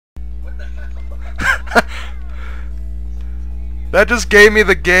That just gave me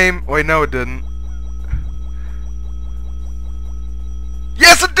the game. Wait, no, it didn't.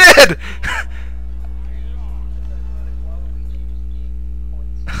 Yes, it did!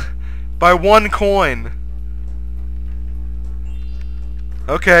 By 1 coin.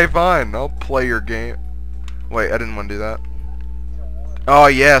 Okay, fine. I'll play your game. Wait, I didn't want to do that. Oh,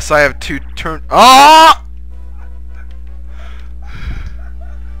 yes, I have 2 turn. Ah!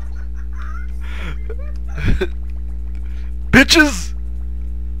 Bitches!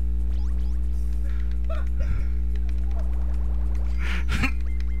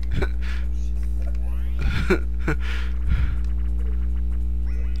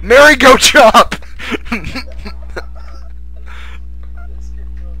 Mary, go chop!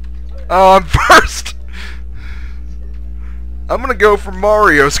 Oh, I'm first! I'm gonna go for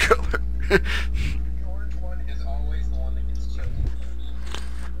Mario's color. The orange one is always the one that gets chosen first.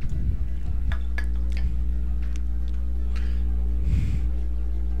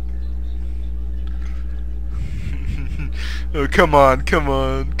 Oh, come on, come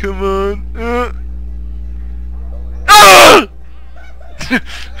on, come on. Ah!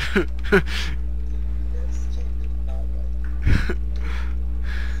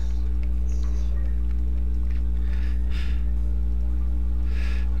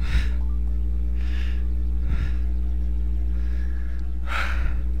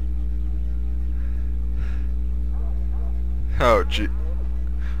 Oh, gee.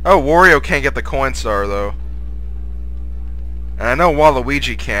 Oh, Wario can't get the coin star, though. And I know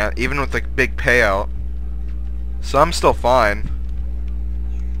Waluigi can't, even with the big payout. So I'm still fine.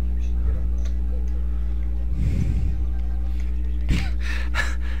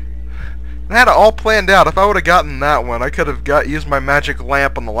 I had it all planned out. If I would have gotten that one, I could have used my magic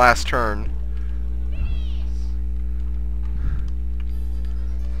lamp on the last turn.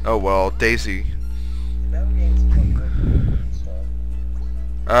 Oh well, Daisy. No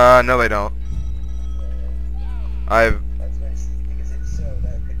they don't.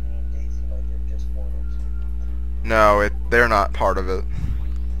 No, they're not part of it.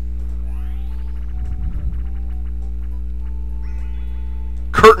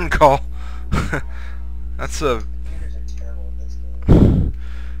 Curtain call. That's a... Computers are terrible at this game.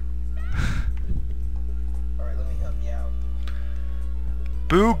 Alright, let me help you out.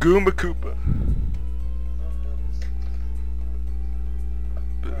 Boo Goomba Koopa.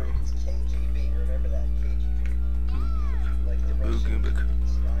 Boo. Alright, it's KGB, remember that, KGB. Like the Boo Russian Goomba Koopa.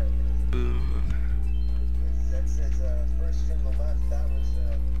 style. Boo. That says, first from the left, that was,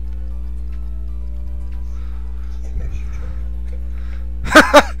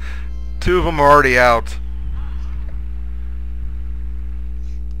 Two of them are already out.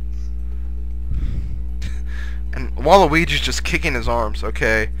 And Waluigi's just kicking his arms.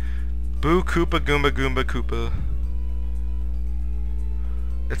 Okay. Boo Koopa Goomba Goomba Koopa.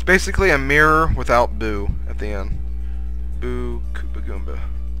 It's basically a mirror without Boo at the end. Boo Koopa Goomba.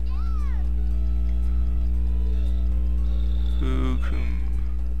 Boo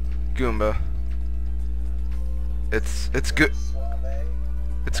Goomba. It's good.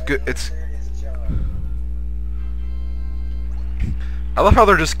 It's good. I love how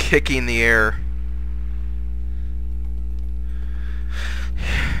they're just kicking the air.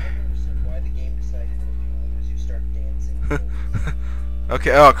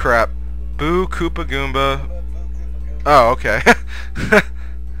 Okay. Oh crap. Boo Koopa Goomba. Oh okay.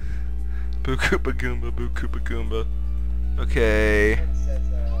 Boo Koopa Goomba. Boo Koopa Goomba. Okay.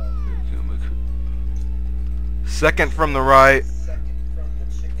 Second from the right.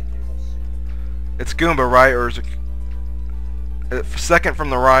 It's Goomba, right? Or is it... second from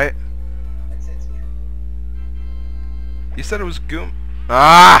the right? You said it was Goomba.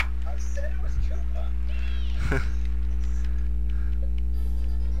 Ah! I said it was Koopa. I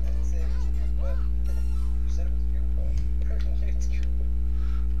said it was Koopa. You said it was Koopa. It's Koopa.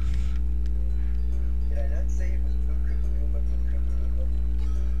 Did I not say it was Boo Koopa Goomba, Boo Koopa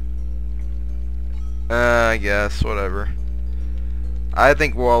Goomba? I guess, whatever. I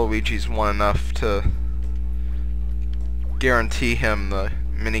think Waluigi's won enough to guarantee him the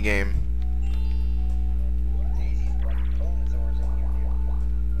minigame.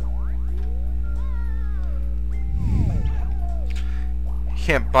 He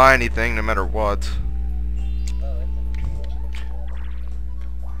can't buy anything no matter what.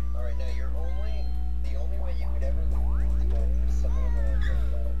 Alright, now the only way you could ever lose is going for someone else.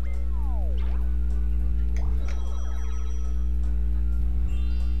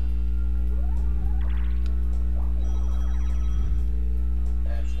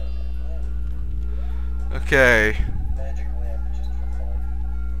 That's not right. Okay. Magic lamp just for fun.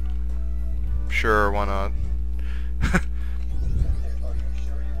 Sure, why not? Are you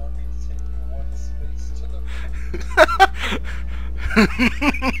sure you want me to take you one space to the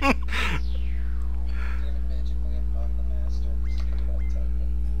Gonna magically unlock the master. Just do what I tell you.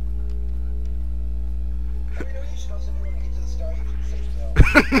 You know what you should also do when we get to the star? You should say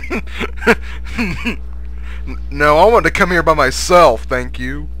no. No, I want to come here by myself, thank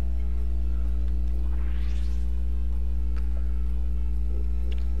you.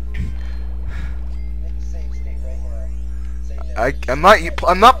 Make a save state right now. Say no.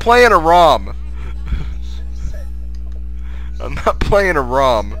 I'm not playing a ROM. You should have said no. I'm not playing a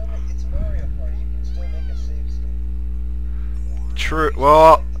ROM. It's Mario Party. You can still make a save state. True.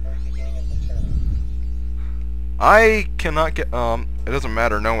 Well, It's very beginning of the turn. I cannot get. It doesn't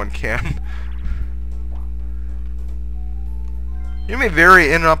matter. No one can. You may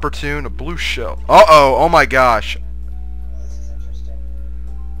very inopportune. A blue shell. Uh-oh. Oh my gosh. Well, this is interesting.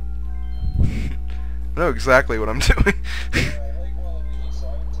 I know exactly what I'm doing. Alright, like Waluigi, so I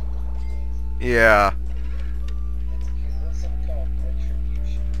would take the Daisy. Yeah. It's something called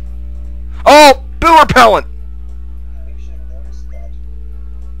retribution. Oh! Bill repellent! We should have noticed that.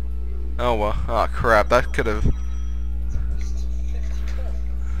 Oh well. Oh crap. That could have. It's a waste of 50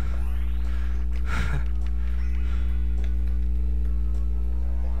 coins.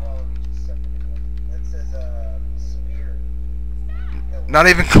 Waluigi's second again. That says, spear. Not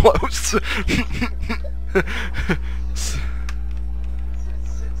even close. It says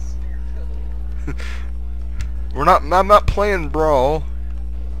spear pillar. I'm not playing Brawl.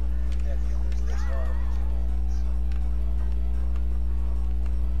 Yeah, if you lose this, Waluigi wins.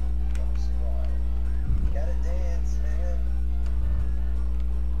 Let me see why. Gotta dance, man.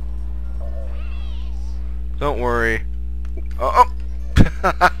 Uh-oh. Don't worry. Oh.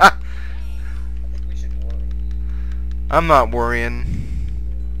 I think we should worry. I'm not worrying.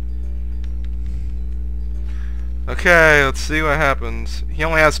 Okay, let's see what happens. He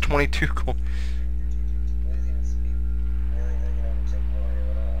only has 22 coins. What is even speak? Really thinking I would take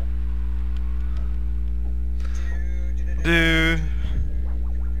Mario at all. Do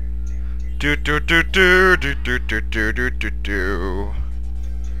do do do do do do do do do do.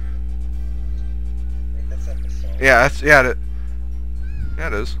 Wait, that's not the song. Yeah, that's yeah. Yeah,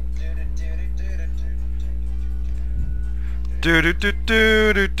 it is. Do do do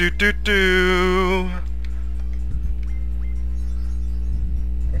do do do do do.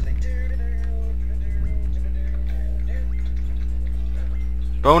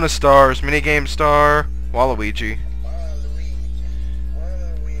 Bonus stars, minigame star, Waluigi.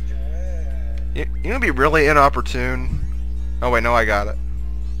 You gonna be really inopportune. Oh wait, no, I got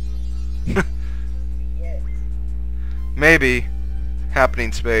it. Maybe.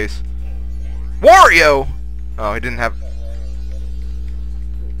 Happening space. Wario! Oh, he didn't have...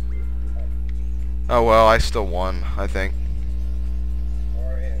 Oh well, I still won, I think.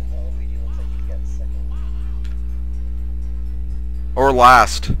 Or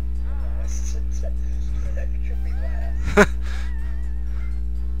last.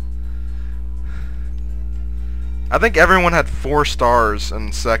 I think everyone had 4 stars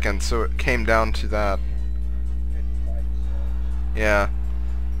in second, so it came down to that. Yeah.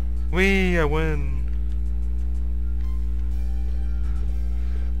 I win.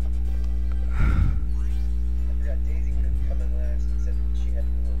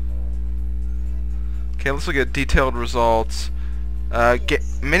 Okay, let's look at detailed results.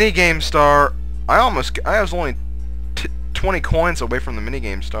 Minigame star. I was only 20 coins away from the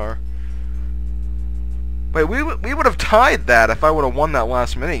minigame star. Wait, we would have tied that if I would have won that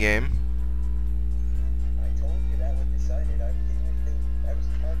last minigame. I told you that would decide it. I was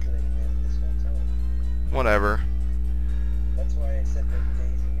calculating it this whole time. Whatever. That's why I said that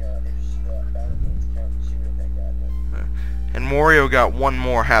Daisy, if she got battle points count, she would have gotten it. And Wario got one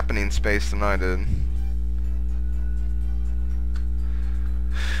more happening space than I did.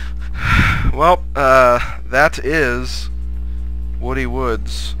 Well, that is Woody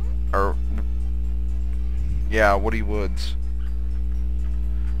Woods, or yeah, Woody Woods.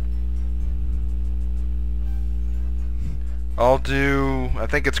 I'll do, I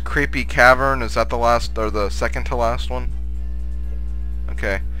think it's Creepy Cavern. Is that the last, or the second to last one?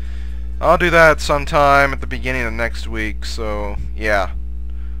 Okay. I'll do that sometime at the beginning of next week, so yeah.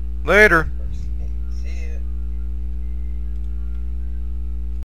 Later.